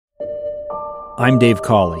I'm Dave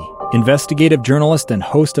Cawley, investigative journalist and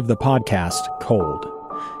host of the podcast Cold.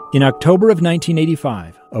 In October of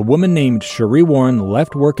 1985, a woman named Sheree Warren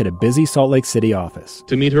left work at a busy Salt Lake City office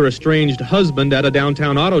to meet her estranged husband at a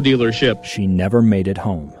downtown auto dealership. She never made it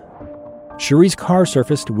home. Sheree's car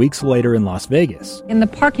surfaced weeks later in Las Vegas. In the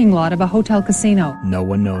parking lot of a hotel casino. No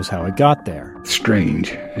one knows how it got there.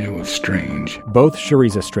 Strange. It was strange. Both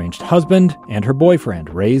Sheree's estranged husband and her boyfriend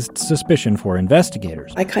raised suspicion for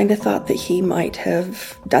investigators. I kind of thought that he might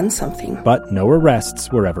have done something. But no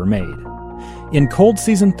arrests were ever made. In Cold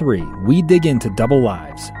Season 3, we dig into double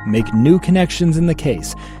lives, make new connections in the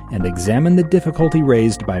case, and examine the difficulty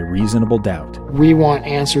raised by reasonable doubt. We want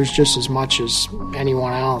answers just as much as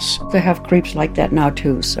anyone else. They have creeps like that now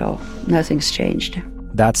too, so nothing's changed.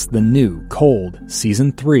 That's the new Cold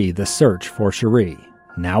Season 3, The Search for Sheree,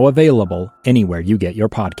 now available anywhere you get your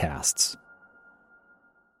podcasts.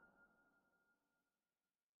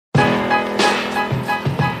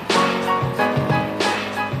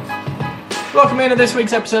 Welcome into this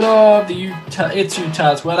week's episode of It's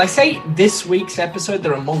Utah's World. I say this week's episode,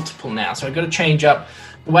 there are multiple now, so I've got to change up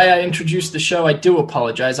the way I introduce the show. I do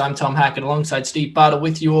apologize. I'm Tom Hackett alongside Steve Bartle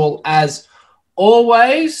with you all as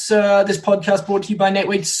always. This podcast brought to you by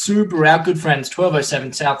Netwade Subaru, our good friends,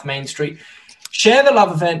 1207 South Main Street. Share the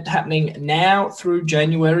Love event happening now through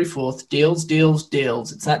January 4th. Deals, deals,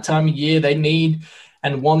 deals. It's that time of year they need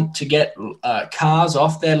and want to get cars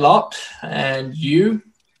off their lot, and you,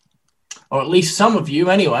 or at least some of you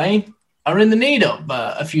anyway, are in the need of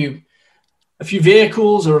a few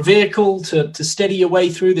vehicles or a vehicle to steady your way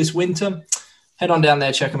through this winter. Head on down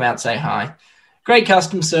there, check them out, say hi. Great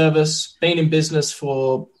customer service, been in business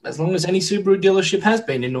for as long as any Subaru dealership has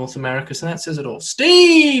been in North America, so that says it all.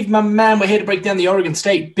 Steve, my man, we're here to break down the Oregon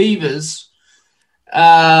State Beavers.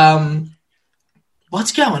 What's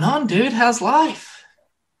going on, dude? How's life?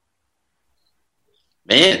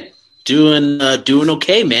 Man, doing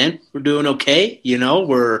okay, man. We're doing okay. You know,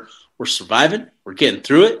 we're surviving. We're getting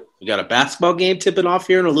through it. We got a basketball game tipping off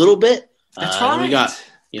here in a little bit. That's right. We got,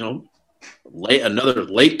 another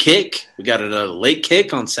late kick. We got another late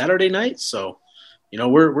kick on Saturday night. So,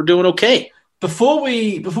 we're doing okay. Before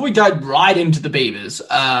we dive right into the Beavers,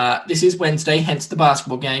 this is Wednesday, hence the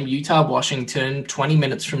basketball game, Utah-Washington, 20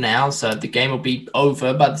 minutes from now. So the game will be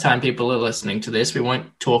over by the time people are listening to this. We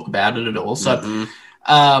won't talk about it at all. So,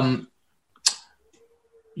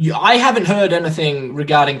 I haven't heard anything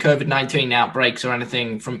regarding COVID-19 outbreaks or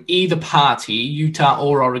anything from either party, Utah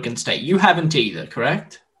or Oregon State. You haven't either,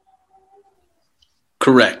 correct?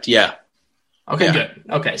 Correct, yeah. Okay, yeah. Good.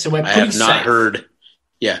 Okay, so we're pretty safe. I have not heard.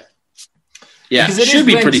 Yeah. Yeah, it should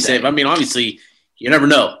be pretty safe. I mean, obviously, you never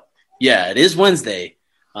know. Yeah, it is Wednesday.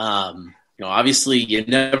 Obviously, you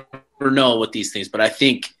never know with these things. But I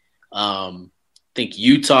think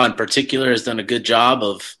Utah in particular has done a good job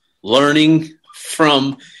of learning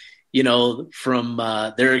from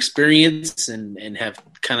their experience and have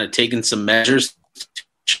kind of taken some measures to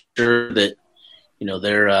ensure that,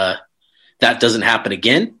 that doesn't happen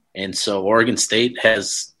again. And so Oregon State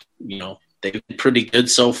has, they've been pretty good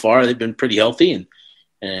so far. They've been pretty healthy.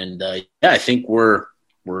 And I think you're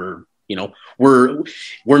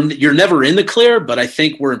never in the clear, but I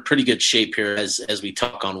think we're in pretty good shape here as we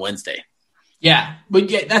talk on Wednesday. Yeah. But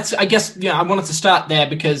yeah, I wanted to start there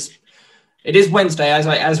because it is Wednesday,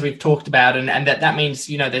 as we've talked about, and that means,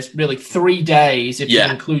 there's really 3 days if you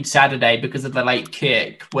include Saturday because of the late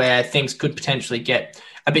kick where things could potentially get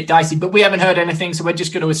a bit dicey. But we haven't heard anything, so we're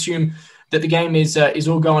just going to assume that the game is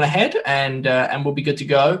all going ahead and we'll be good to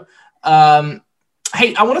go.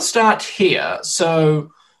 Hey, I want to start here.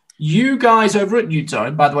 So you guys over at Ute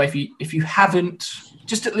Zone, by the way, if you haven't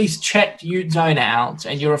just at least checked Ute Zone out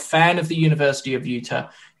and you're a fan of the University of Utah,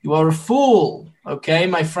 you are a fool, okay,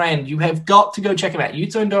 my friend. You have got to go check them out.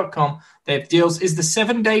 utezone.com. They have deals. Is the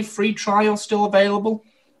 7-day free trial still available?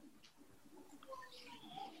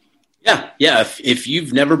 Yeah. If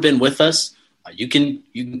you've never been with us, you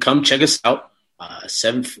can come check us out.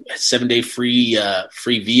 7-day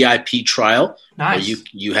free VIP trial. Nice. Where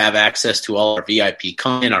you have access to all our VIP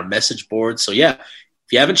content, our message board. So yeah,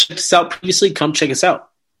 if you haven't checked us out previously, come check us out.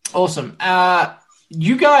 Awesome.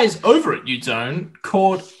 You guys over at Ute Zone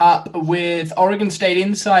caught up with Oregon State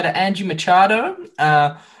insider Angie Machado,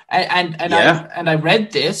 and I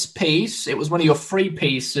read this piece. It was one of your free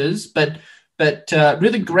pieces, but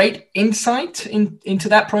really great insight into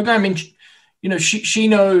that program. I mean, she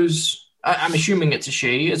knows. I'm assuming it's a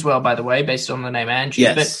she as well, by the way, based on the name Angie.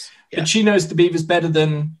 Yes. But she knows the Beavers better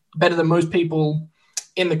than most people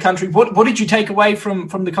in the country. What did you take away from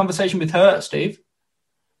the conversation with her, Steve?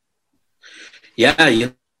 Yeah,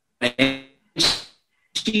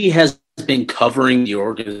 she has been covering the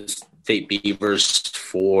Oregon State Beavers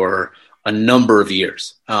for a number of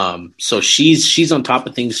years. So she's on top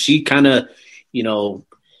of things. She kind of,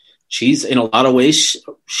 she's in a lot of ways,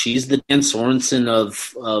 she's the Dan Sorensen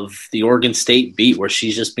of the Oregon State beat, where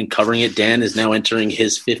she's just been covering it. Dan is now entering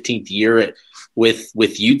his 15th year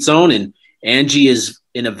with Ute Zone, and Angie is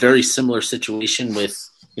in a very similar situation with,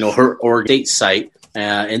 her Oregon State site.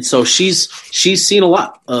 And so she's seen a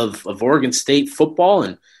lot of Oregon State football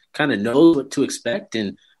and kind of knows what to expect.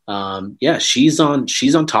 And she's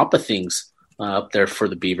on top of things up there for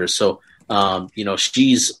the Beavers. So,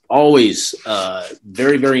 she's always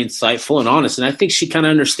very, very insightful and honest. And I think she kind of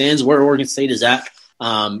understands where Oregon State is at.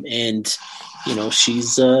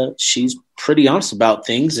 She's pretty honest about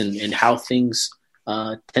things and how things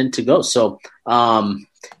tend to go. So,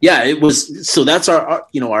 that's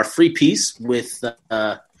our free piece with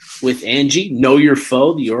Angie, Know Your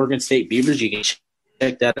Foe, the Oregon State Beavers. You can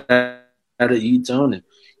check that out at Ute Zone. And,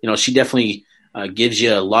 she definitely gives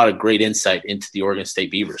you a lot of great insight into the Oregon State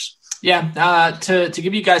Beavers. Yeah, to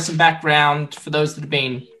give you guys some background for those that have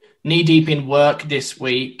been knee-deep in work this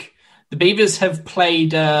week, the Beavers have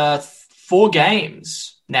played 4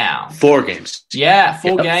 games now. 4 games. Yeah,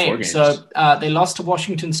 4 games. So they lost to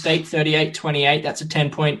Washington State 38-28. That's a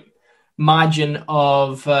 10-point margin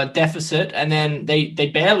of deficit. And then they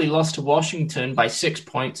barely lost to Washington by 6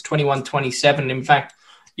 points, 21-27. In fact,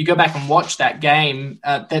 you go back and watch that game,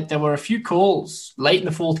 that there were a few calls late in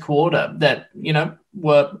the fourth quarter that,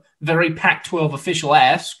 were very Pac-12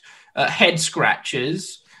 official-esque, head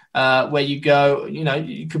scratches, where you go,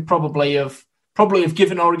 you could probably have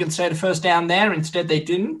given Oregon State a first down there. Instead, they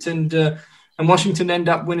didn't, and Washington ended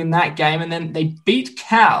up winning that game. And then they beat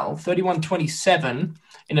Cal 31-27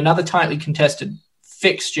 in another tightly contested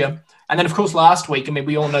fixture. And then, of course, last week,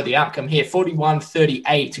 we all know the outcome here,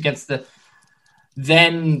 41-38 against the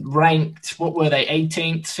then ranked, what were they,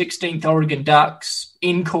 18th, 16th Oregon Ducks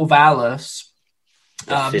in Corvallis.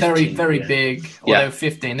 15, very, very big. Although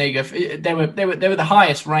 15, there you go. They were the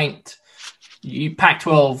highest ranked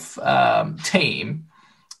Pac-12 team,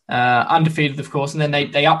 undefeated, of course, and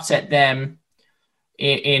then they upset them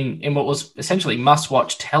in what was essentially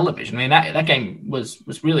must-watch television. That game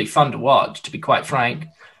was really fun to watch, to be quite frank.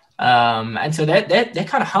 And so they're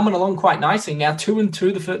kind of humming along quite nicely now.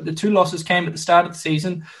 2-2. The 2 losses came at the start of the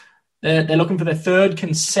season. They're looking for their 3rd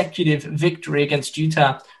consecutive victory against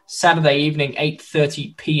Utah Saturday evening,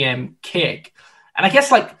 8:30 p.m. kick. And I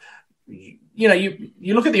guess, you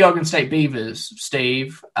look at the Oregon State Beavers,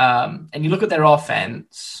 Steve, and you look at their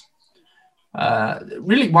offense.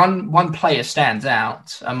 Really, one player stands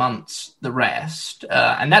out amongst the rest,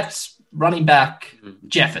 and that's running back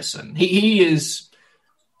Jefferson. He is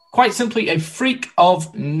quite simply a freak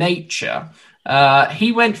of nature.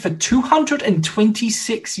 He went for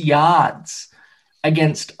 226 yards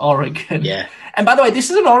against Oregon. Yeah. And by the way,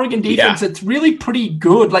 this is an Oregon defense that's really pretty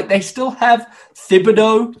good. They still have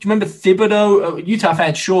Thibodeau. Do you remember Thibodeau? Utah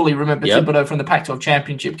fans surely remember Thibodeau from the Pac-12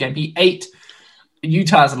 championship game. He ate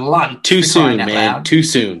Utah's lunch. Too soon, man. Too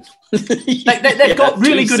soon. They've got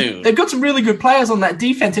really good. Soon. They've got some really good players on that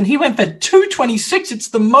defense, and he went for 226. It's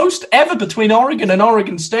the most ever between Oregon and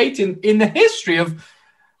Oregon State in the history of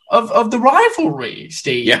the rivalry.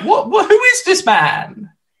 Steve, who is this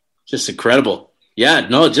man? Just incredible. Yeah,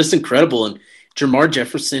 no, just incredible. And Jermar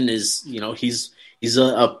Jefferson is, he's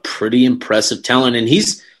a pretty impressive talent, and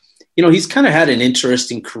he's kind of had an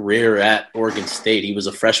interesting career at Oregon State. He was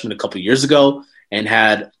a freshman a couple of years ago and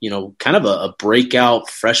had, kind of a breakout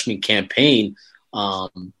freshman campaign.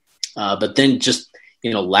 But then just,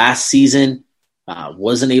 last season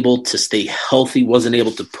wasn't able to stay healthy, wasn't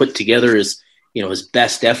able to put together his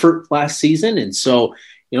best effort last season. And so,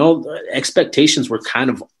 expectations were kind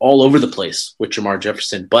of all over the place with Jermar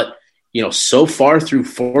Jefferson. But, so far through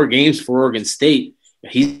 4 games for Oregon State,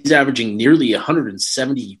 he's averaging nearly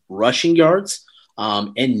 170 rushing yards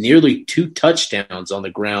and nearly 2 touchdowns on the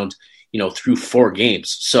ground, through 4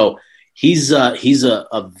 games. So he's a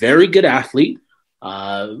very good athlete,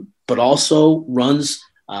 but also runs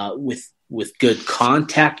with good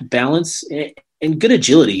contact balance and good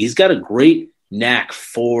agility. He's got a great knack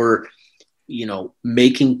for,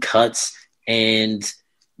 making cuts and,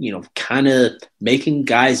 kind of making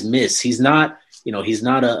guys miss. He's not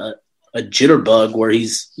a jitterbug where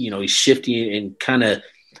he's shifty and kind of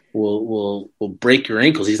will break your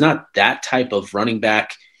ankles. He's not that type of running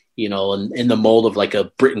back, in the mold of like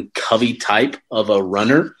a Britton Covey type of a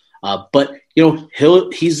runner. But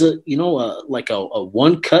he's a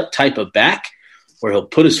one cut type of back where he'll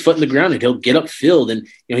put his foot in the ground and he'll get upfield. And,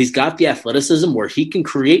 he's got the athleticism where he can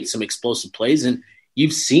create some explosive plays. And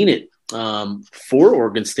you've seen it for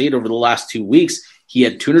Oregon State over the last 2 weeks. He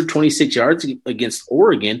had 226 yards against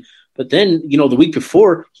Oregon, but then, the week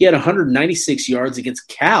before, he had 196 yards against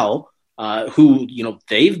Cal, who,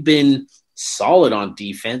 they've been solid on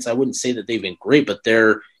defense. I wouldn't say that they've been great, but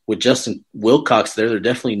they're with Justin Wilcox there. They're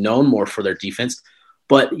definitely known more for their defense.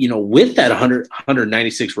 But, with that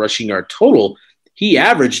 196 rushing yard total, he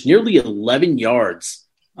averaged nearly 11 yards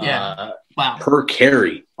per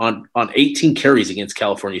carry on 18 carries against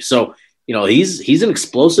California. So, he's an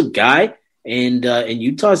explosive guy, and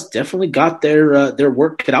Utah's definitely got their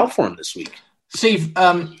work cut out for him this week. Steve,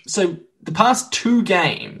 so the past 2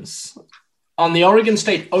 games on the Oregon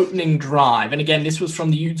State opening drive, and again, this was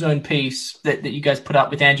from the U Zone piece that you guys put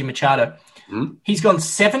up with Angie Machado. Mm-hmm. He's gone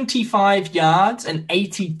 75 yards and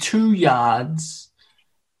 82 yards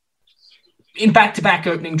in back-to-back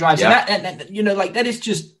opening drives. Yeah. And that is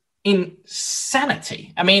just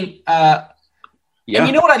insanity. I mean, and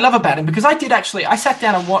you know what I love about him? Because I sat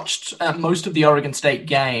down and watched most of the Oregon State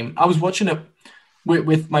game. I was watching it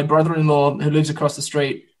with my brother-in-law who lives across the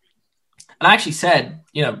street. And I actually said,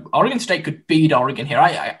 Oregon State could beat Oregon here.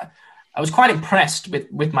 I was quite impressed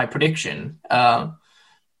with my prediction. I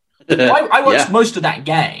watched most of that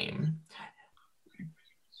game.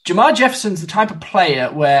 Jermar Jefferson's the type of player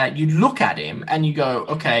where you look at him and you go,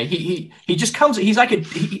 okay, he just comes. He's like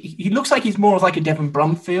he looks like he's more of like a Devin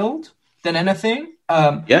Brumfield than anything.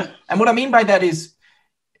 And what I mean by that is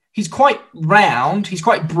he's quite round, he's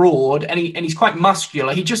quite broad, and he's quite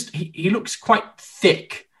muscular. He looks quite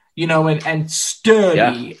thick, and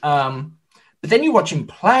sturdy. Yeah. But then you watch him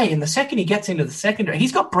play, and the second he gets into the secondary,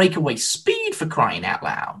 he's got breakaway speed, for crying out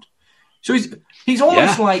loud. So he's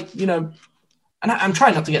almost like, and I'm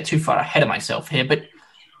trying not to get too far ahead of myself here, but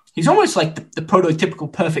he's almost like the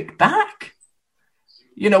prototypical perfect back.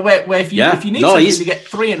 Where if you need something to get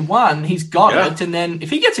 3 and 1, he's got it. And then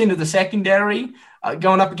if he gets into the secondary,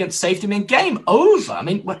 going up against safety, game over. I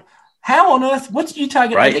mean, how on earth, what's Utah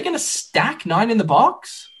get? Right. Are they going to stack 9 in the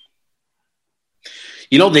box?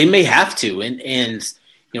 They may have to. And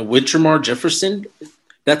with Jermar Jefferson,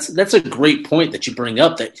 that's a great point that you bring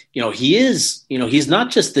up, that, he's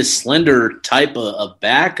not just this slender type of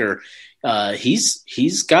back, or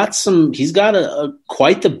he's got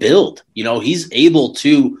quite the build. He's able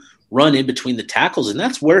to run in between the tackles, and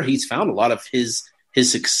that's where he's found a lot of his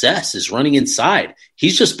success, is running inside.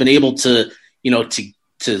 He's just been able to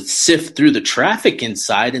sift through the traffic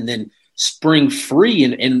inside and then spring free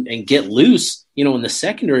and get loose, in the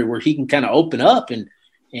secondary, where he can kind of open up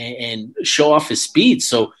and show off his speed.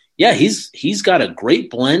 So he's got a great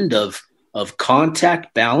blend of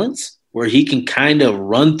contact balance, where he can kind of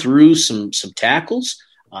run through some tackles,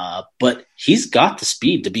 but he's got the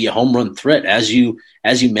speed to be a home run threat, as you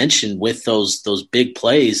mentioned, with those big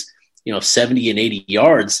plays, 70 and 80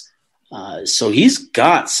 yards. So he's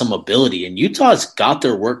got some ability, and Utah's got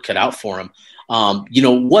their work cut out for him.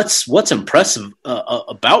 What's impressive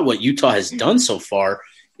about what Utah has done so far,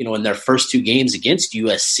 in their first 2 games against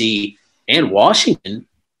USC and Washington,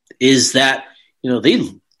 is that,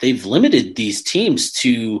 they've limited these teams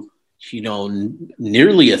to,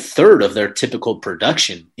 nearly a third of their typical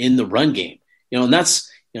production in the run game. And that's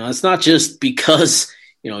not just because,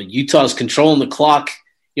 Utah's controlling the clock,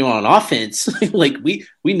 on offense. Like we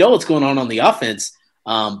know what's going on the offense,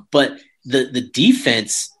 but the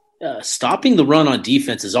defense, stopping the run on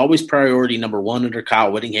defense is always priority number 1 under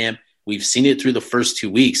Kyle Whittingham. We've seen it through the first 2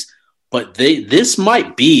 weeks, but this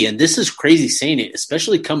might be, and this is crazy saying it,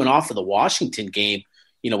 especially coming off of the Washington game,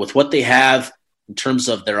 with what they have in terms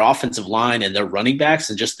of their offensive line and their running backs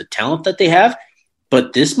and just the talent that they have.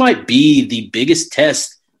 But this might be the biggest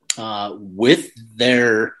test for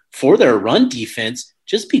their run defense,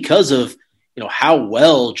 just because of, how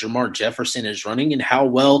well Jermar Jefferson is running and how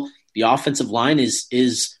well the offensive line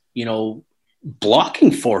is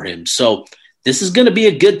blocking for him. So this is going to be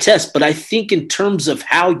a good test. But I think in terms of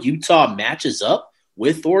how Utah matches up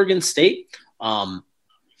with Oregon State,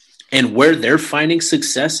 and where they're finding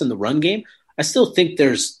success in the run game, I still think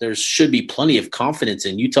there should be plenty of confidence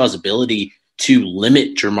in Utah's ability to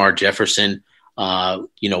limit Jermar Jefferson,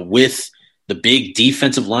 with the big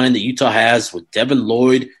defensive line that Utah has, with Devin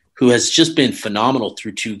Lloyd, who has just been phenomenal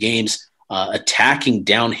through 2 games, attacking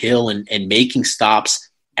downhill and making stops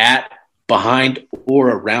at, behind, or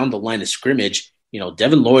around the line of scrimmage.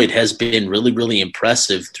 Devin Lloyd has been really, really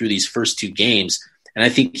impressive through these first 2 games. And I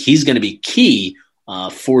think he's going to be key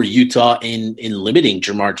for Utah in limiting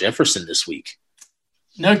Jermar Jefferson this week.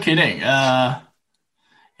 No kidding.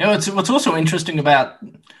 What's also interesting about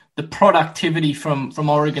the productivity from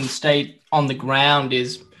Oregon State on the ground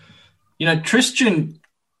is, Tristan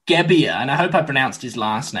Gebbia, and I hope I pronounced his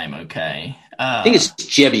last name okay. I think it's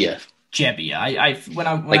Gebbia. Gebbia.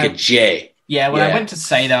 When a J. Yeah, when I went to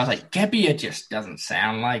say that, I was like, Gebbia just doesn't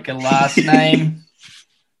sound like a last name.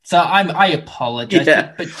 So I apologize,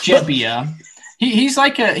 but Gebbia, he's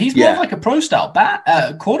more of like a pro style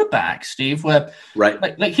quarterback, Steve. Where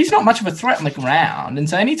like he's not much of a threat on the ground, and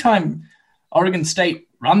so anytime Oregon State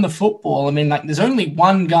run the football, I mean, like there's only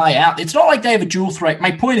one guy out. It's not like they have a dual threat.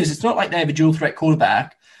 My point is, it's not like they have a dual threat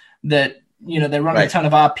quarterback that they run a ton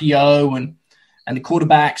of RPO and the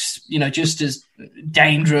quarterback's just as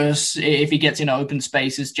dangerous if he gets in open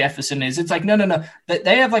space as Jefferson is. It's like no.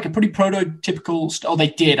 They have like a pretty prototypical. They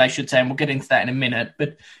did, I should say, and we'll get into that in a minute.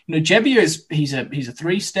 But Gebbia he's a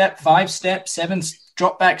 3-step, 5-step, 7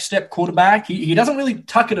 drop back step quarterback. He doesn't really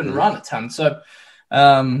tuck it and run a ton. So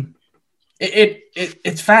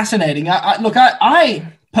it's fascinating.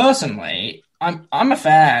 I personally, I'm a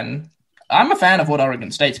fan. I'm a fan of what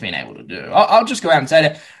Oregon State's been able to do. I'll just go out and say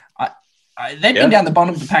that. They've been down the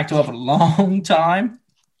bottom of the Pac-12 for a long time.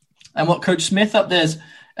 And what Coach Smith up there's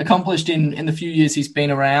accomplished in the few years he's been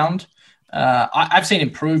around, I've seen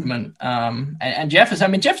improvement. And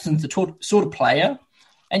Jefferson's the sort of player.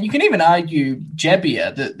 And you can even argue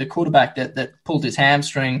Gebbia, the quarterback that pulled his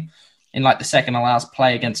hamstring in like the second to last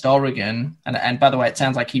play against Oregon. And by the way, it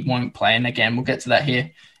sounds like he won't play. And again, we'll get to that here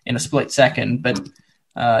in a split second. But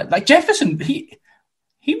like Jefferson,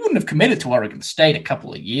 he wouldn't have committed to Oregon State a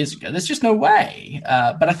couple of years ago. There's just no way.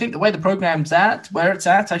 But I think the way the program's where it's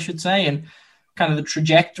at, I should say, and kind of the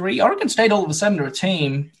trajectory, Oregon State all of a sudden are a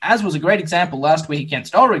team, as was a great example last week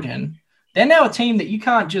against Oregon. They're now a team that you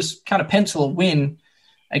can't just kind of pencil a win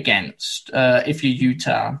against if you're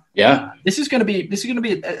Utah. Yeah, this is going to be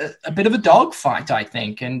a bit of a dogfight, I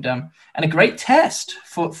think, and a great test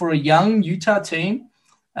for a young Utah team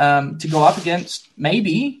to go up against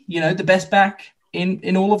maybe the best back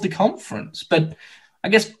in all of the conference. But I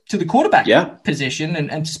guess to the quarterback position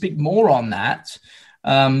and to speak more on that,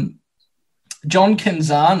 John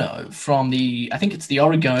Canzano from I think it's the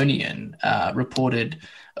Oregonian, reported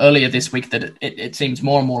earlier this week that it seems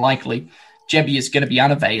more and more likely Gebbia is going to be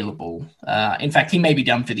unavailable. In fact, he may be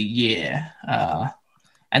done for the year.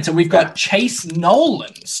 And so we've got Chase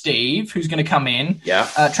Nolan, Steve, who's going to come in,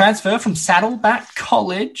 transfer from Saddleback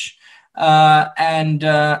College. And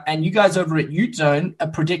you guys over at Ute Zone are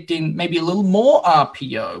predicting maybe a little more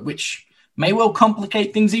RPO, which may well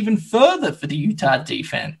complicate things even further for the Utah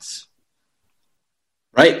defense.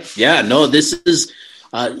 Right. Yeah. No, this is,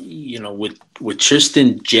 with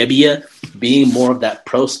Tristan Gebbia being more of that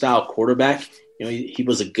pro style quarterback, he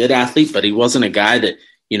was a good athlete, but he wasn't a guy that,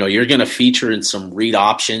 you're going to feature in some read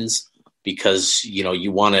options because,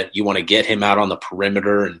 you want to get him out on the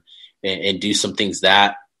perimeter and do some things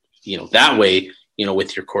that way,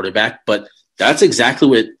 with your quarterback. But that's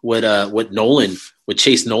exactly what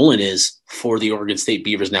Chase Nolan is for the Oregon State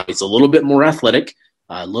Beavers now. He's a little bit more athletic,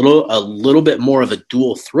 a little bit more of a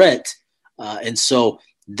dual threat. And so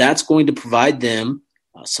that's going to provide them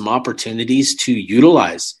some opportunities to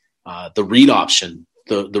utilize the read option,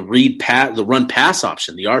 the run pass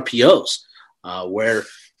option, the RPOs, where,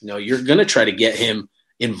 you're going to try to get him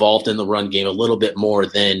involved in the run game a little bit more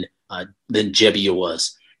than Gebbia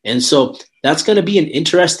was. And so that's going to be an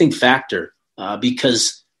interesting factor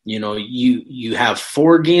because, you have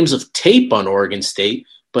 4 games of tape on Oregon State,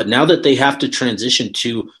 but now that they have to transition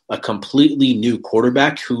to a completely new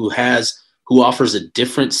quarterback who offers a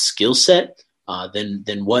different skill set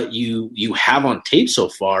than what you have on tape so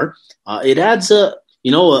far, it adds a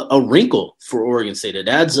wrinkle for Oregon State. It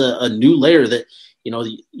adds a new layer that,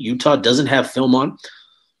 Utah doesn't have film on.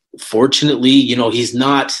 Fortunately, he's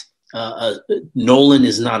not Nolan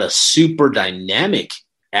is not a super dynamic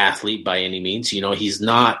athlete by any means. He's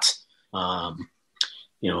not,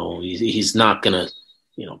 he's not going to,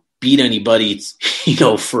 beat anybody,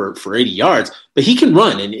 for 80 yards, but he can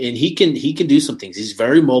run and he can do some things. He's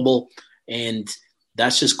very mobile, and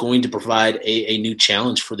that's just going to provide a new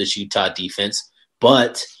challenge for this Utah defense.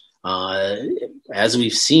 But as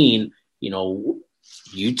we've seen,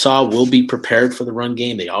 Utah will be prepared for the run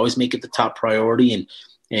game. They always make it the top priority,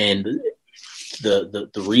 and the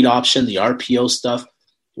read option, the RPO stuff,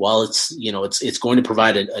 while it's going to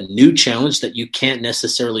provide a new challenge that you can't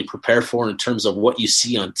necessarily prepare for in terms of what you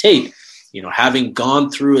see on tape. Having gone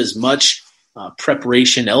through as much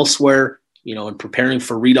preparation elsewhere, and preparing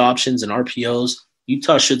for read options and RPOs,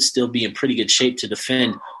 Utah should still be in pretty good shape to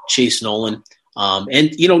defend Chase Nolan.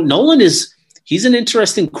 Nolan he's an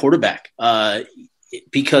interesting quarterback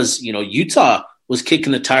because, Utah was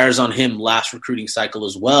kicking the tires on him last recruiting cycle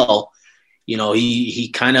as well. He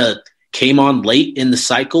kind of came on late in the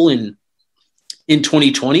cycle in in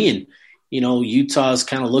 2020. And, Utah's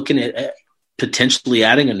kind of looking at potentially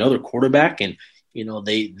adding another quarterback. And,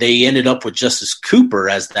 they ended up with Justice Cooper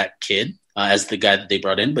as that kid, as the guy that they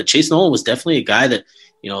brought in. But Chase Nolan was definitely a guy that,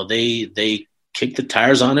 they kicked the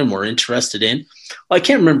tires on him, were interested in. Well, I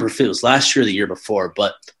can't remember if it was last year or the year before,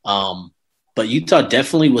 but Utah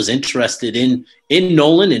definitely was interested in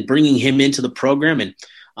Nolan and bringing him into the program. And,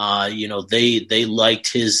 they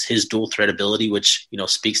liked his dual threat ability, which,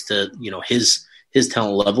 speaks to, his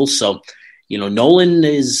talent level. So, Nolan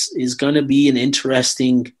is going to be an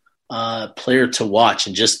interesting player to watch,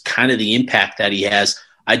 and just kind of the impact that he has.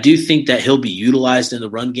 I do think that he'll be utilized in the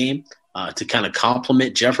run game to kind of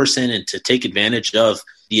complement Jefferson and to take advantage of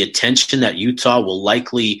the attention that Utah will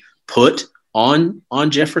likely put on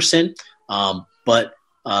Jefferson. But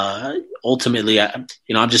ultimately, I'm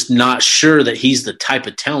just not sure that he's the type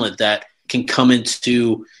of talent that can come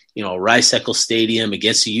into, Rice-Eccles Stadium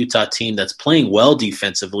against a Utah team that's playing well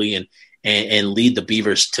defensively and lead the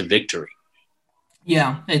Beavers to victory.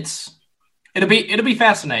 Yeah, it'll be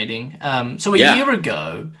fascinating. So a year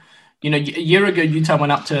ago, Utah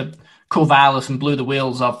went up to Corvallis and blew the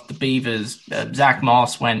wheels off the Beavers. Zach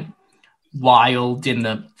Moss went wild in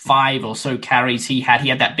the 5 or so carries he had. He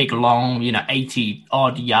had that big, long,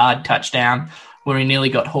 80-odd yard touchdown where he nearly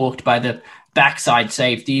got hawked by the backside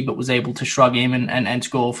safety, but was able to shrug him and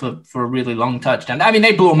score for a really long touchdown. I mean,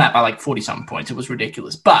 they blew him out by like 40-something points. It was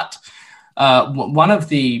ridiculous. But one of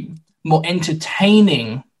the more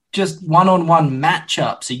entertaining just one-on-one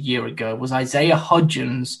matchups a year ago was Isaiah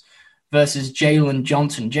Hodgins versus Jalen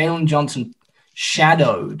Johnson. Jalen Johnson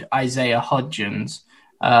shadowed Isaiah Hodgins,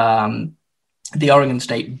 the Oregon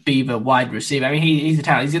State Beaver wide receiver. I mean, he's a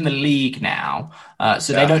talent. He's in the league now,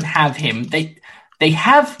 so they don't have him. They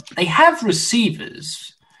have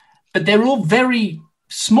receivers, but they're all very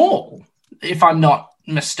small, if I'm not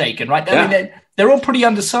mistaken, right? Yeah. I mean, they're all pretty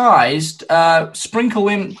undersized. Sprinkle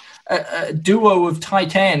in a duo of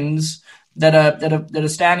tight ends that are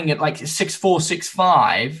standing at like 6'4",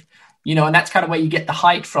 6'5", and that's kind of where you get the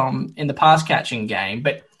height from in the pass catching game.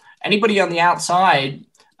 But anybody on the outside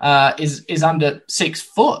is under 6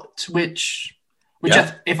 foot, which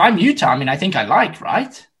if I'm Utah, I mean, I think I like,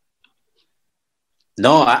 right?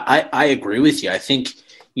 No, I agree with you. I think,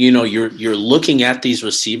 you're looking at these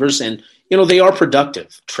receivers and, they are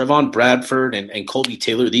productive. Trevon Bradford and Colby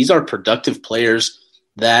Taylor, these are productive players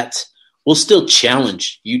that will still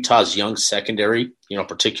challenge Utah's young secondary,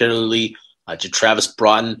 particularly to Travis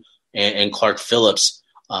Broughton and Clark Phillips.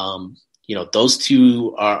 Those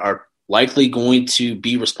two are likely going to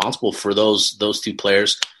be responsible for those two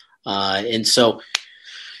players. And so,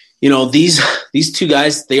 these two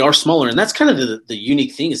guys, they are smaller. And that's kind of the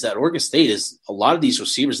unique thing, is that Oregon State is a lot of these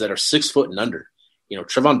receivers that are 6 foot and under.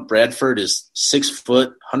 Trevon Bradford is 6 foot,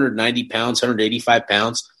 190 pounds, 185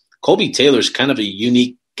 pounds. Colby Taylor's kind of a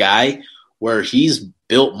unique guy where he's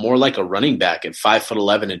built more like a running back at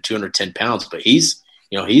 5'11" and 210 pounds, but he's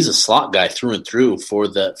a slot guy through and through for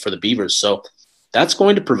the Beavers. So that's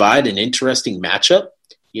going to provide an interesting matchup.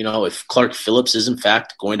 If Clark Phillips is in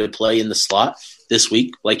fact going to play in the slot this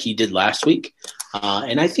week, like he did last week.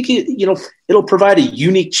 And I think it'll provide a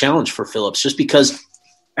unique challenge for Phillips, just because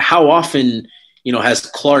how often, has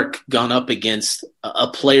Clark gone up against a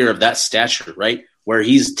player of that stature, right? Where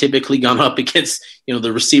he's typically gone up against,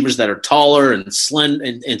 the receivers that are taller and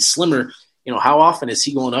slimmer. How often is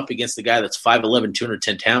he going up against the guy that's 5'11",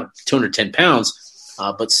 210 pounds,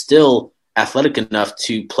 but still athletic enough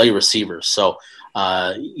to play receiver? So,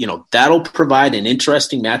 that'll provide an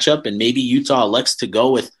interesting matchup, and maybe Utah elects to go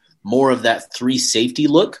with more of that 3 safety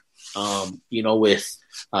look, with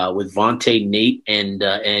Vontae, Nate, and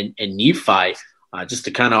Nephi, just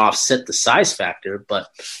to kind of offset the size factor. But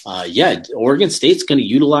Oregon State's going to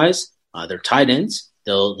utilize their tight ends.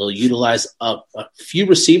 They'll utilize a few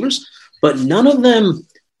receivers, but none of them.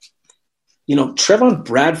 Trevon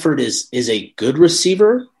Bradford is a good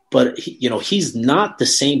receiver, but he's not the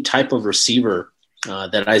same type of receiver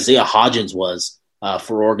that Isaiah Hodgins was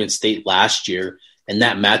for Oregon State last year, and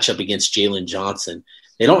that matchup against Jalen Johnson.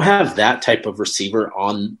 They don't have that type of receiver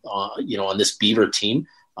on this Beaver team,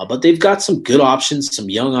 but they've got some good options, some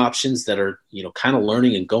young options that are kind of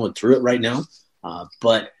learning and going through it right now.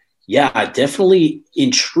 But definitely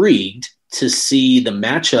intrigued to see the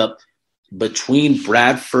matchup between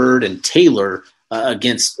Bradford and Taylor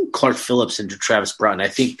against Clark Phillips and Travis Broughton. I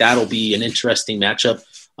think that'll be an interesting matchup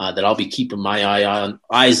that I'll be keeping my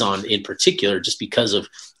eyes on in particular, just because of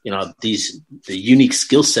the unique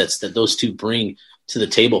skill sets that those two bring to the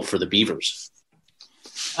table for the Beavers.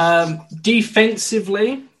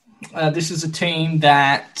 Defensively, this is a team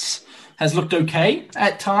that has looked okay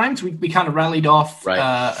at times. We kind of rallied off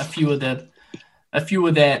a few of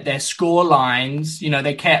their score lines. You know,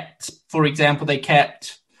 they kept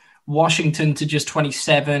Washington to just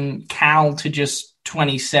 27, Cal to just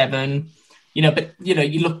 27. You know, but you know,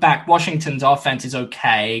 you look back, Washington's offense is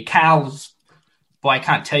okay. Cal's, I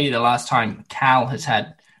can't tell you the last time Cal has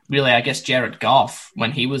had. Really, I guess Jared Goff,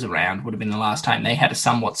 when he was around, would have been the last time they had a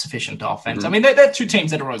somewhat sufficient offense. Mm-hmm. I mean, they're two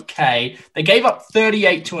teams that are okay. They gave up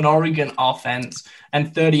 38 to an Oregon offense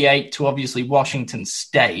and 38 to, obviously, Washington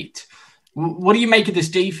State. What do you make of this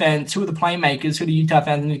defense? Who are the playmakers? Who do Utah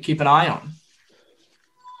fans need to keep an eye on?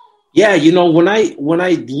 Yeah, you know, when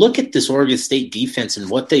I look at this Oregon State defense and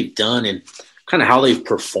what they've done and kind of how they've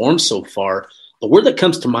performed so far, the word that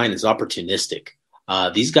comes to mind is opportunistic.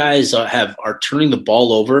 These guys are turning the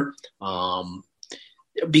ball over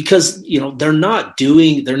because, you know, they're not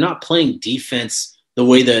playing defense the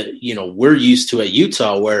way that, you know, we're used to at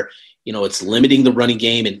Utah, where, you know, it's limiting the running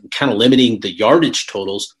game and kind of limiting the yardage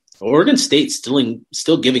totals. Oregon State's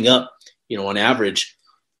still giving up, you know, on average,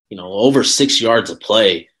 you know, over 6 yards a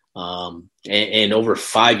play and over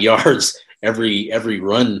 5 yards every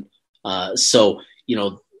run. So, you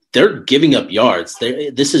know, they're giving up yards.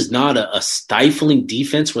 This is not a stifling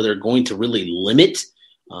defense where they're going to really limit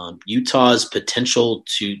Utah's potential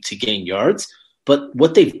to gain yards. But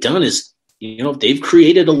what they've done is, you know, they've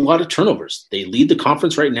created a lot of turnovers. They lead the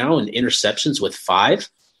conference right now in interceptions with 5.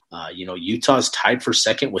 You know, Utah's tied for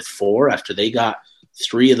second with 4 after they got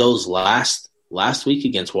 3 of those last week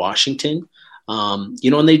against Washington.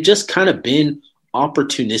 You know, and they've just kind of been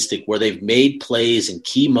opportunistic where they've made plays in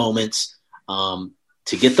key moments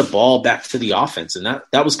to get the ball back to the offense. And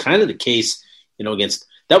that was kind of the case, you know,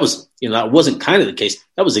 that wasn't kind of the case.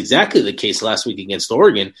 That was exactly the case last week against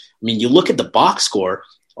Oregon. I mean, you look at the box score,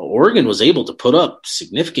 Oregon was able to put up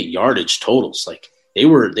significant yardage totals. Like they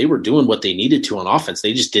were doing what they needed to on offense.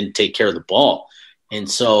 They just didn't take care of the ball. And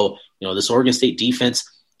so, you know, this Oregon State defense,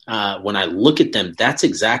 when I look at them, that's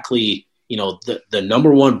exactly, you know, the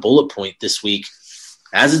number one bullet point this week,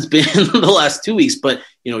 as it's been the last 2 weeks. But,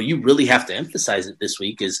 you know, you really have to emphasize it this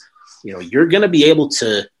week is, you know, you're going to be able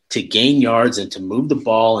to gain yards and to move the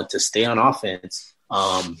ball and to stay on offense.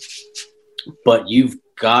 But you've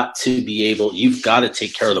got to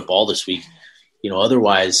take care of the ball this week. You know,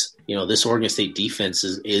 otherwise, you know, this Oregon State defense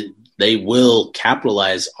they will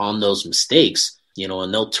capitalize on those mistakes, you know,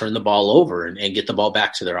 and they'll turn the ball over and get the ball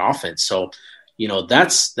back to their offense. So, you know,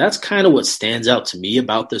 that's kind of what stands out to me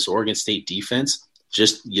about this Oregon State defense.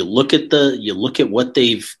 Just you look at what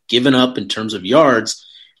they've given up in terms of yards,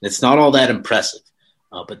 and it's not all that impressive.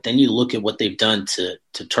 But then you look at what they've done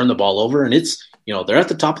to turn the ball over, and it's, you know, they're at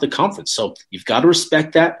the top of the conference. So you've got to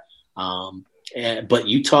respect that. But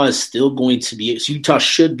Utah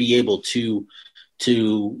should be able to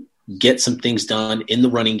get some things done in the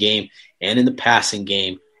running game and in the passing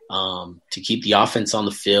game to keep the offense on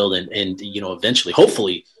the field. And you know, eventually,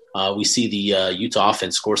 hopefully, we see the Utah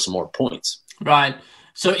offense score some more points. Right.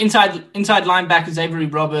 So inside linebackers, Avery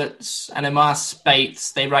Roberts and Amar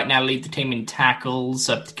Spates, they right now lead the team in tackles.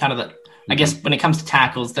 So kind of I guess when it comes to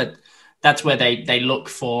tackles, that's where they look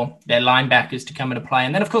for their linebackers to come into play.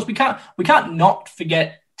 And then of course we can't not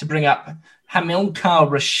forget to bring up Hamilcar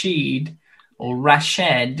Rashed or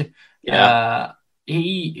Rashed. Yeah.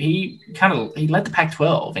 He led the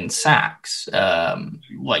Pac-12 in sacks a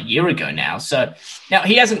year ago now. So now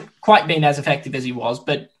he hasn't quite been as effective as he was,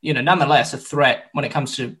 but you know, nonetheless a threat when it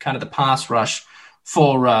comes to kind of the pass rush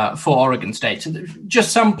for Oregon State. So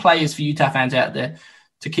just some players for Utah fans out there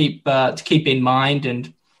to keep in mind.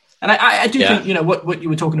 And I do think, you know, what you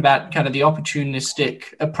were talking about, kind of the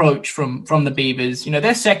opportunistic approach from the Beavers. You know,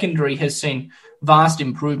 their secondary has seen vast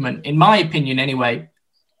improvement, in my opinion, anyway.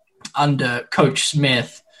 Under Coach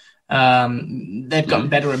Smith, they've gotten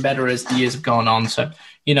better and better as the years have gone on. So,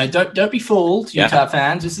 you know, don't be fooled, Utah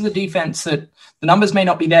fans. This is a defense that the numbers may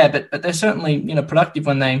not be there, but they're certainly, you know, productive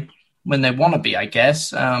when they want to be, I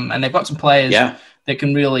guess. And they've got some players that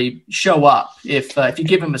can really show up if you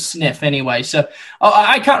give them a sniff anyway. So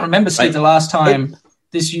I can't remember, Steve, the last time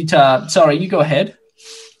this Utah. Sorry, you go ahead.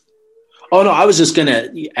 Oh, no, I was just going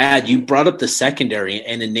to add, you brought up the secondary,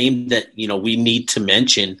 and a name that, you know, we need to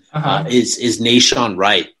mention is Nahshon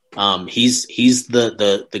Wright. He's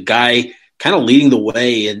the guy kind of leading the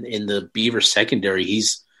way in the Beaver secondary.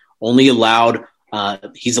 He's only allowed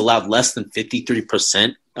less than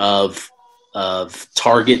 53% of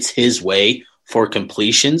targets his way for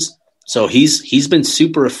completions. So he's been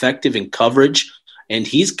super effective in coverage. And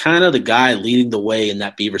he's kind of the guy leading the way in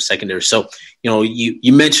that Beaver secondary. So, you know,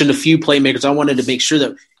 you mentioned a few playmakers. I wanted to make sure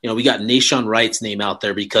that, you know, we got Nahshon Wright's name out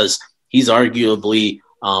there because he's arguably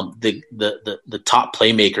the top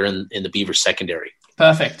playmaker in the Beavers secondary.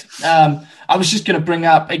 Perfect. I was just going to bring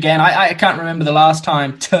up again. I can't remember the last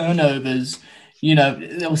time turnovers.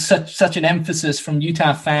 There was such an emphasis from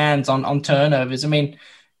Utah fans on turnovers. I mean,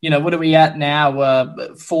 what are we at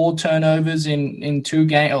now? 4 turnovers in 2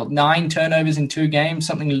 games, or 9 turnovers in 2 games,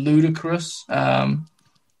 something ludicrous.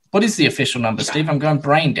 What is the official number, Steve? I'm going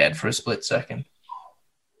brain dead for a split second.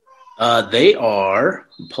 They are,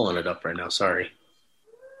 I'm pulling it up right now, sorry.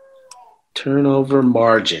 Turnover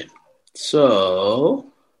margin. So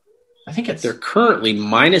I think they're currently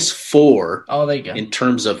 -4 there you go. in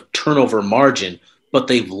terms of turnover margin, but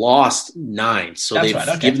they've lost 9. So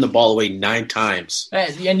they've given the ball away 9 times.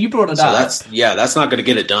 And you brought it up. That's not going to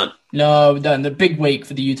get it done. No, the big week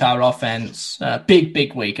for the Utah offense.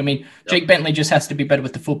 Big week. I mean, Jake Bentley just has to be better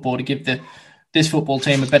with the football to give this football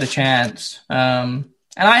team a better chance. And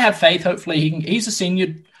I have faith. Hopefully, he's a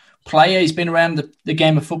senior player. He's been around the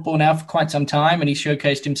game of football now for quite some time, and he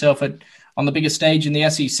showcased himself on the biggest stage in the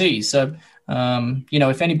SEC. So,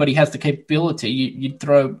 if anybody has the capability, you'd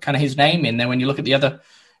throw kind of his name in there when you look at the other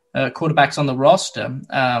quarterbacks on the roster.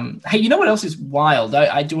 Hey, you know what else is wild?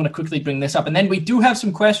 I do want to quickly bring this up. And then we do have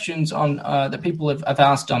some questions on that people have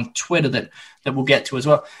asked on Twitter that we'll get to as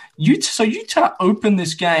well. Utah opened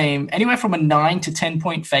this game anywhere from a 9 to 10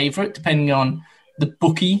 point favorite, depending on the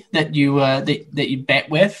bookie that you that you bet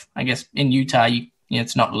with. I guess in Utah,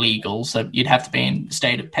 it's not legal, so you'd have to be in the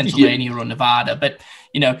state of Pennsylvania or Nevada. But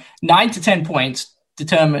 9 to 10 points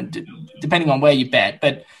determined depending on where you bet.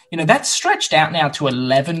 But that's stretched out now to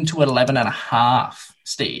 11 to 11.5.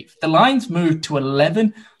 Steve, the line's moved to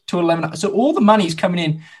 11 to 11. So all the money's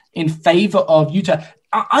coming in favor of Utah.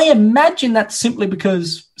 I imagine that's simply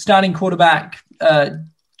because starting quarterback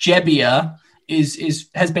Gebbia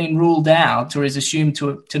has been ruled out or is assumed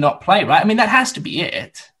to not play, right? I mean, that has to be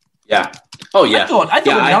it. Yeah. Oh, yeah. I thought a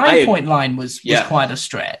 9-point line was quite a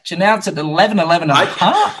stretch, and now it's at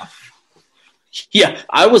 11.5. Yeah,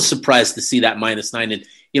 I was surprised to see that -9,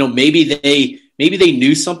 and maybe they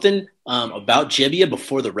knew something about Gebbia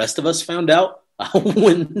before the rest of us found out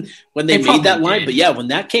when they made that line. Did. But yeah, when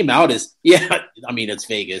that came out, I mean, it's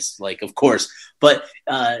Vegas, like, of course, but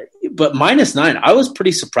 -9, I was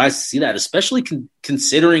pretty surprised to see that, especially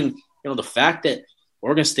considering the fact that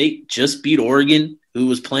Oregon State just beat Oregon, who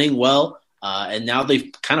was playing well, and now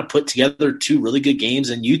they've kind of put together 2 really good games.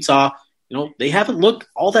 And Utah, they haven't looked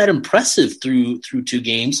all that impressive through 2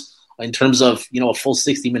 games in terms of a full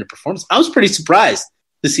 60-minute performance. I was pretty surprised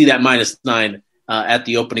to see that -9 at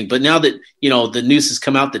the opening. But now that the news has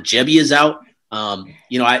come out that Gebbia is out,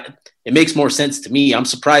 it makes more sense to me. I'm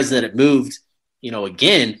surprised that it moved,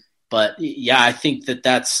 again. But yeah, I think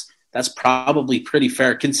that's probably pretty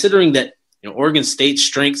fair, considering that Oregon State's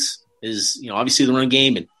strengths is obviously the run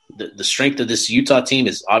game, and the strength of this Utah team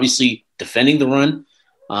is obviously defending the run.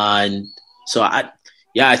 And so I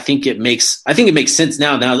think it makes sense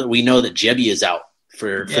now that we know that Gebbia is out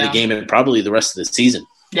for the game and probably the rest of the season.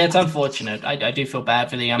 Yeah, it's unfortunate. I do feel bad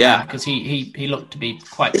for the young man because he looked to be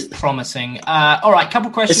quite promising. All right, couple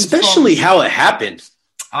questions. Especially how it happened.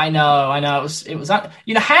 I know. It was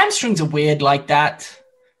hamstrings are weird like that.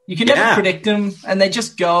 You can never predict them, and they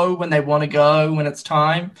just go when they want to go when it's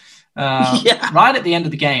time. Right at the end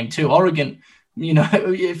of the game too. Oregon,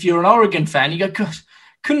 if you're an Oregon fan, you go, God,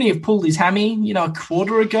 couldn't he have pulled his hammy, a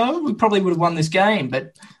quarter ago? We probably would have won this game.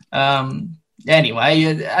 But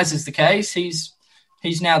anyway, as is the case,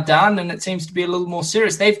 he's now done, and it seems to be a little more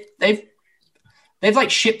serious. They've like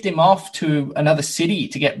shipped him off to another city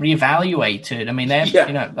to get reevaluated. I mean,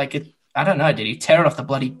 I don't know, did he tear off the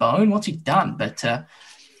bloody bone? What's he done? But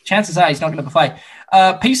chances are he's not going to play.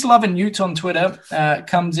 Peace, Love, and Ute on Twitter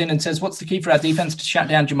comes in and says, what's the key for our defense to shut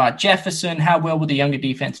down Jamar Jefferson? How well will the younger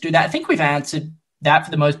defense do that? I think we've answered that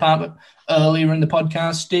for the most part, but earlier in the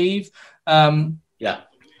podcast, Steve. I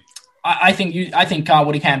think Kyle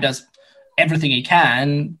Whittingham does everything he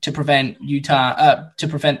can to prevent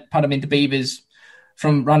the Beavers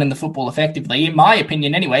from running the football effectively. In my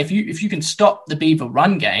opinion, anyway, if you can stop the Beaver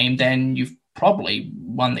run game, then you've probably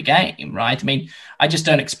won the game, right? I mean, I just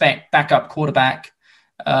don't expect backup quarterback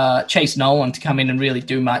Chase Nolan to come in and really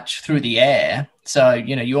do much through the air. So,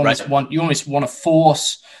 you almost want to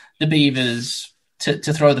force the Beavers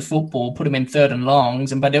to throw the football, put them in 3rd and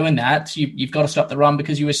longs. And by doing that, you've got to stop the run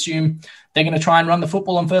because you assume they're going to try and run the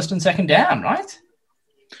football on 1st and 2nd down, right?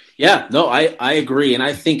 Yeah, no, I agree. And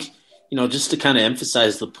I think, just to kind of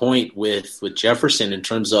emphasize the point with Jefferson in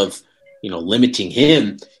terms of, limiting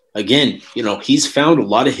him, again, he's found a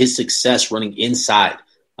lot of his success running inside.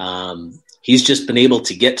 He's just been able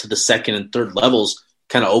to get to the 2nd and 3rd levels,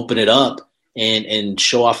 kind of open it up and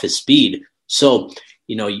show off his speed. So,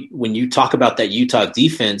 when you talk about that Utah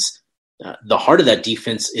defense, the heart of that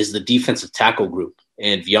defense is the defensive tackle group.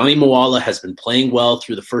 And Viani Moala has been playing well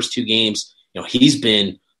through the first 2 games. He's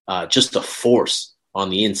been just a force on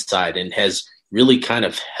the inside and has really kind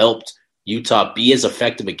of helped Utah be as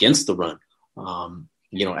effective against the run,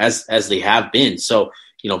 as they have been. So,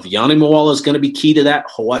 Viani Moala is going to be key to that.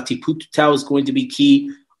 Hoati Pututau is going to be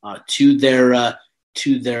key to their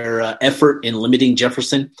effort in limiting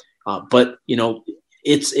Jefferson. But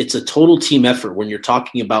it's a total team effort when you're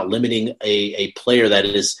talking about limiting a player that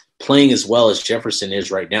is playing as well as Jefferson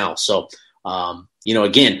is right now. So,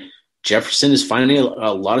 again, Jefferson is finding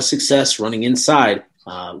a lot of success running inside,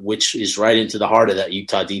 which is right into the heart of that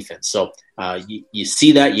Utah defense. So you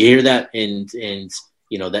see that, you hear that, and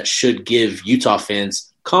that should give Utah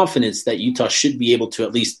fans confidence that Utah should be able to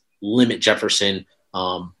at least limit Jefferson,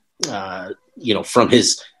 from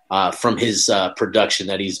his production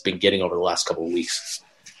that he's been getting over the last couple of weeks.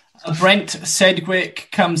 Brent Sedgwick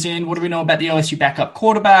comes in. What do we know about the LSU backup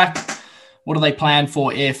quarterback? What do they plan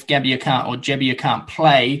for if Gebbia can't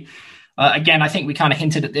play? Again, I think we kind of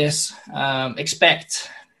hinted at this. Expect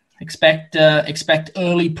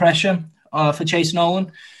early pressure for Chase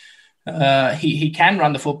Nolan. He can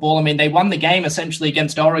run the football. I mean, they won the game essentially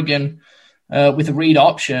against Oregon with a read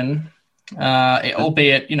option,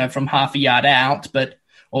 albeit from half a yard out, but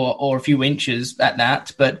or a few inches at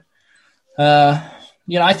that. But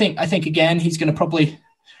I think again he's going to probably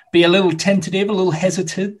be a little tentative, a little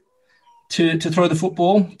hesitant to throw the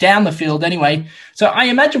football down the field anyway. So I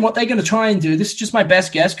imagine what they're going to try and do, this is just my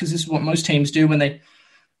best guess because this is what most teams do when they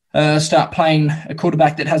start playing a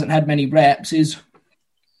quarterback that hasn't had many reps, is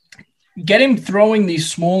get him throwing these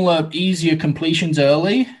smaller, easier completions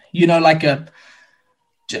early, like a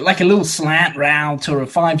little slant route or a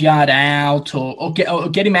 5-yard out or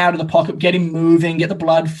get him out of the pocket, get him moving, get the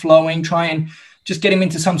blood flowing, try and just get him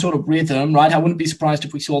into some sort of rhythm, right? I wouldn't be surprised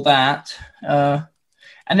if we saw that.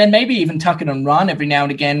 And then maybe even tuck it and run every now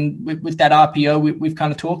and again with that RPO we've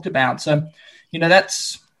kind of talked about. So,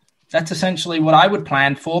 that's essentially what I would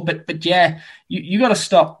plan for. But yeah, you got to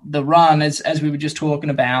stop the run as we were just talking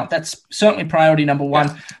about. That's certainly priority number one.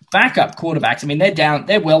 Yeah. Backup quarterbacks, I mean,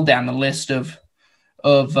 they're well down the list of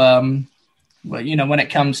when it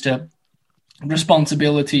comes to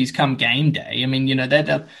responsibilities come game day. I mean,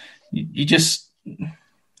 you just,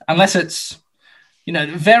 unless it's,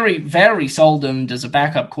 very, very seldom does a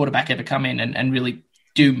backup quarterback ever come in and really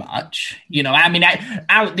do much. I mean,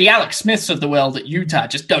 the Alex Smiths of the world at Utah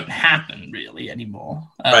just don't happen really anymore.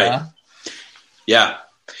 Right. Yeah.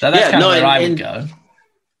 So that's kind of where I would go.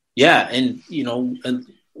 Yeah. And, and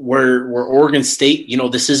where Oregon State,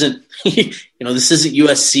 this isn't, this isn't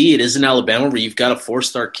USC. It isn't Alabama where you've got a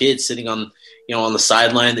 4-star kid sitting on, on the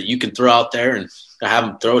sideline that you can throw out there and have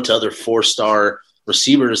him throw it to other 4-star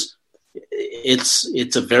receivers.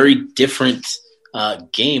 It's a very different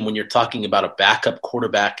game when you're talking about a backup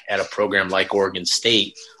quarterback at a program like Oregon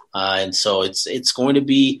State, and so it's going to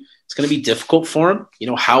be difficult for him.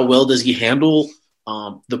 How well does he handle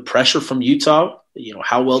the pressure from Utah?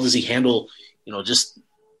 How well does he handle just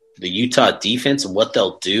the Utah defense and what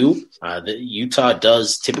they'll do? The Utah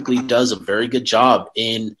typically does a very good job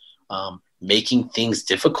in making things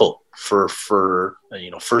difficult for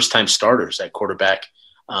first time starters at quarterback.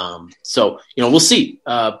 So we'll see.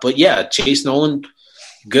 But yeah, Chase Nolan,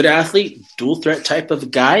 good athlete, dual threat type of a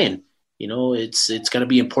guy. And, it's going to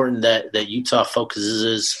be important that Utah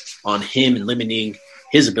focuses on him and limiting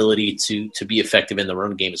his ability to be effective in the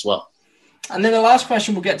run game as well. And then the last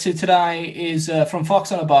question we'll get to today is from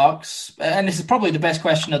Fox on a Box. And this is probably the best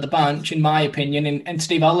question of the bunch, in my opinion. And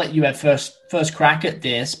Steve, I'll let you have first crack at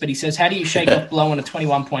this. But he says, how do you shake off blowing a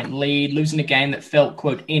 21-point lead? Losing a game that felt,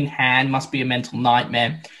 quote, in hand must be a mental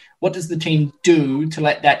nightmare. What does the team do to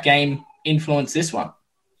let that game influence this one?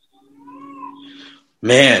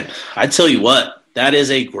 Man, I tell you what, that is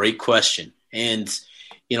a great question. And,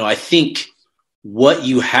 I think what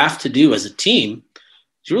you have to do as a team,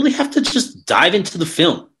 you really have to just dive into the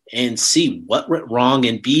film and see what went wrong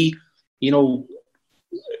and be,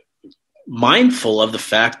 mindful of the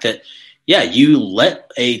fact that, yeah, you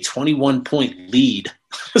let a 21-point lead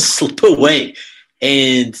slip away.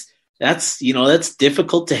 And that's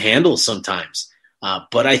difficult to handle sometimes.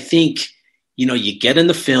 But I think, you get in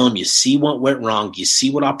the film, you see what went wrong, you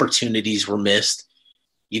see what opportunities were missed,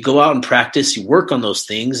 you go out and practice, you work on those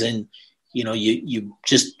things, and, you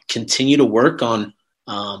just continue to work on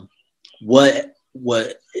what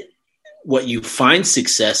you find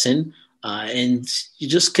success in, and you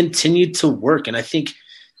just continue to work. And I think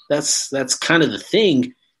that's kind of the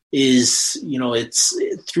thing. is, it's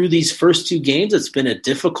through these first 2 games, it's been a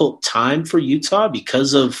difficult time for Utah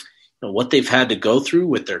because of what they've had to go through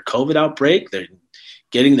with their COVID outbreak. They're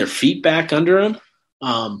getting their feet back under them.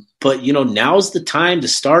 But now's the time to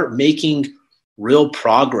start making real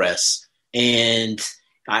progress. And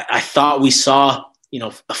I thought we saw,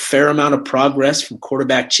 a fair amount of progress from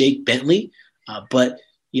quarterback Jake Bentley. But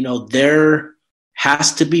there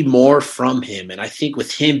has to be more from him. And I think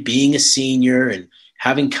with him being a senior and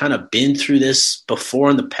having kind of been through this before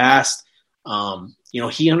in the past,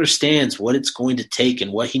 he understands what it's going to take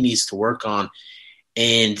and what he needs to work on.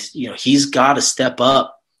 And, he's got to step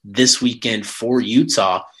up this weekend for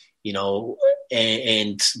Utah,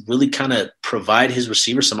 and really kind of provide his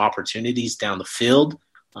receiver some opportunities down the field.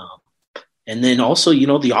 And then also,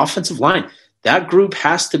 the offensive line, that group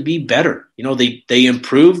has to be better. They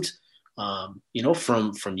improved, from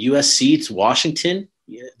USC to Washington.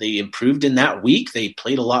 They improved in that week. They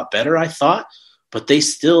played a lot better, I thought, but they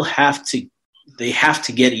still have to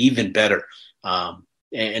get even better.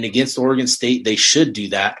 And against Oregon State, they should do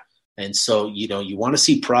that. And so, you want to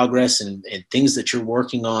see progress and things that you're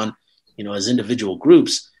working on, as individual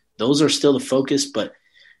groups. Those are still the focus. But,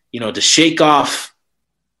 to shake off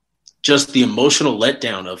just the emotional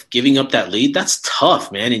letdown of giving up that lead, that's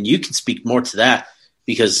tough, man. And you can speak more to that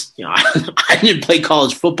because, I didn't play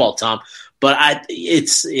college football, Tom, but I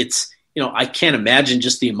can't imagine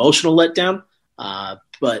just the emotional letdown.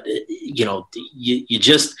 But,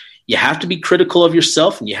 you have to be critical of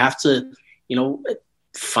yourself and you have to,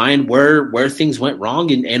 find where things went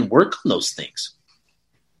wrong and work on those things.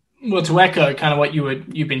 Well, to echo kind of what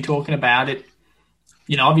you've been talking about, it,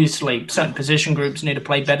 obviously certain position groups need to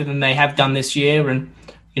play better than they have done this year. And,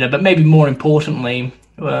 but maybe more importantly,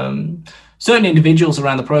 certain individuals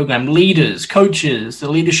around the program, leaders, coaches,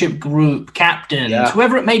 the leadership group, captains,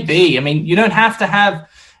 whoever it may be. I mean, you don't have to have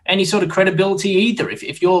any sort of credibility either.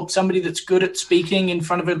 If you're somebody that's good at speaking in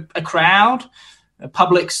front of a crowd, a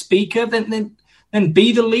public speaker, then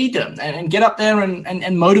be the leader and get up there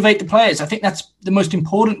and motivate the players. I think that's the most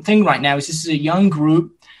important thing right now. Is this is a young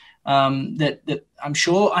group that I'm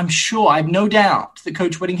sure I have no doubt that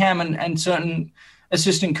Coach Whittingham and certain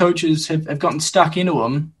assistant coaches have gotten stuck into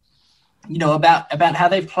them. About how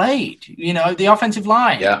they've played. The offensive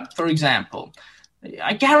line, for example.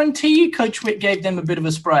 I guarantee you Coach Witt gave them a bit of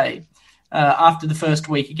a spray after the first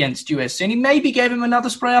week against USC, and he maybe gave him another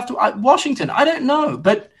spray after Washington. I don't know,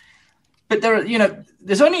 but there,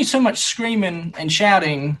 there's only so much screaming and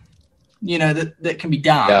shouting, that can be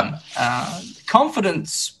done.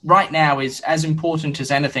 Confidence right now is as important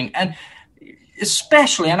as anything, and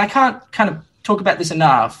especially, and I can't kind of talk about this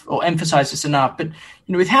enough or emphasize this enough, but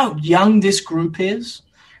with how young this group is.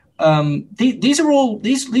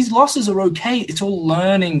 These losses are okay. It's all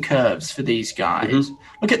learning curves for these guys. Mm-hmm.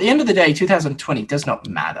 Look, at the end of the day, 2020 does not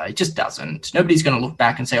matter. It just doesn't. Nobody's going to look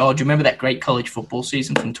back and say, "Oh, do you remember that great college football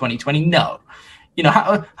season from 2020?" No.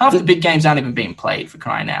 Half the big games aren't even being played, for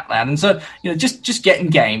crying out loud. And so, just getting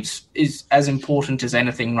games is as important as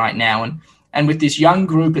anything right now. And with this young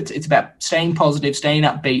group, it's about staying positive, staying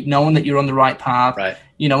upbeat, knowing that you're on the right path. Right.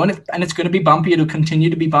 And it's going to be bumpy. It'll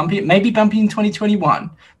continue to be bumpy. It may be bumpy in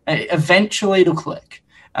 2021. Eventually it'll click.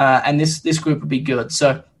 And this group will be good.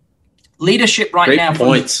 So leadership right now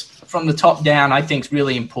from the top down, I think, is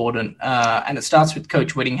really important. And it starts with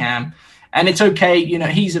Coach Whittingham. And it's okay.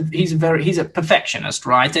 He's a perfectionist,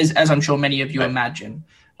 right? As I'm sure many of you imagine.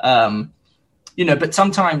 But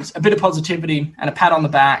sometimes a bit of positivity and a pat on the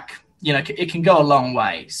back, it can go a long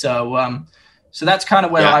way. So that's kind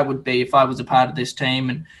of where I would be if I was a part of this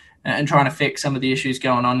team and trying to fix some of the issues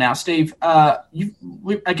going on now. Steve, I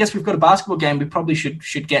guess we've got a basketball game we probably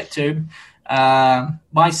should get to.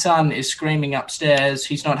 My son is screaming upstairs.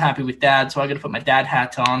 He's not happy with Dad, so I got to put my dad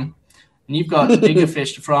hat on. And you've got bigger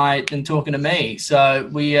fish to fry than talking to me. So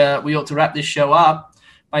we ought to wrap this show up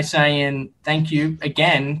by saying thank you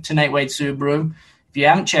again to Nate Wade Subaru. If you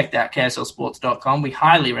haven't checked out KSLSports.com, we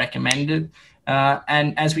highly recommend it.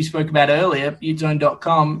 And as we spoke about earlier,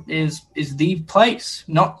 UteZone.com is the place,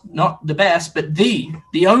 not the best, but the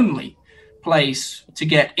only place to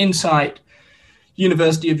get inside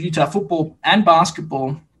University of Utah football and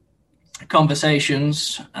basketball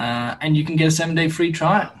conversations, and you can get a 7-day free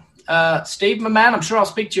trial. Steve, my man, I'm sure I'll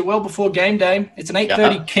speak to you well before game day. It's an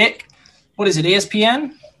 8:30 kick. What is it,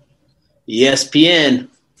 ESPN? ESPN.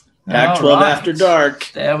 Pac-12 After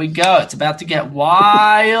Dark. There we go. It's about to get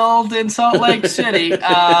wild in Salt Lake City.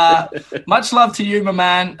 Much love to you, my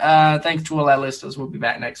man. Thanks to all our listeners. We'll be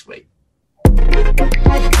back next week.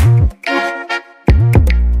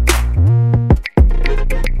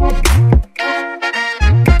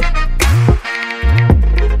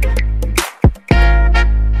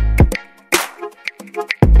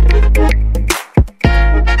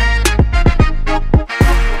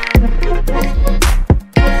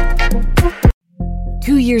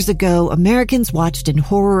 years ago, Americans watched in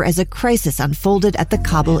horror as a crisis unfolded at the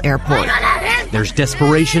Kabul airport. There's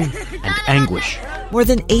desperation and anguish. More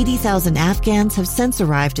than 80,000 Afghans have since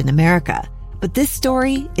arrived in America, but this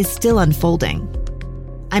story is still unfolding.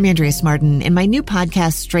 I'm Andrea Smartin. In my new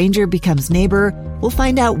podcast, Stranger Becomes Neighbor, we'll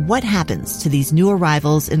find out what happens to these new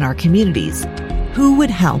arrivals in our communities. Who would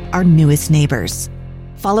help our newest neighbors?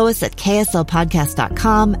 Follow us at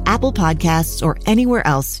kslpodcast.com, Apple Podcasts, or anywhere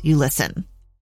else you listen.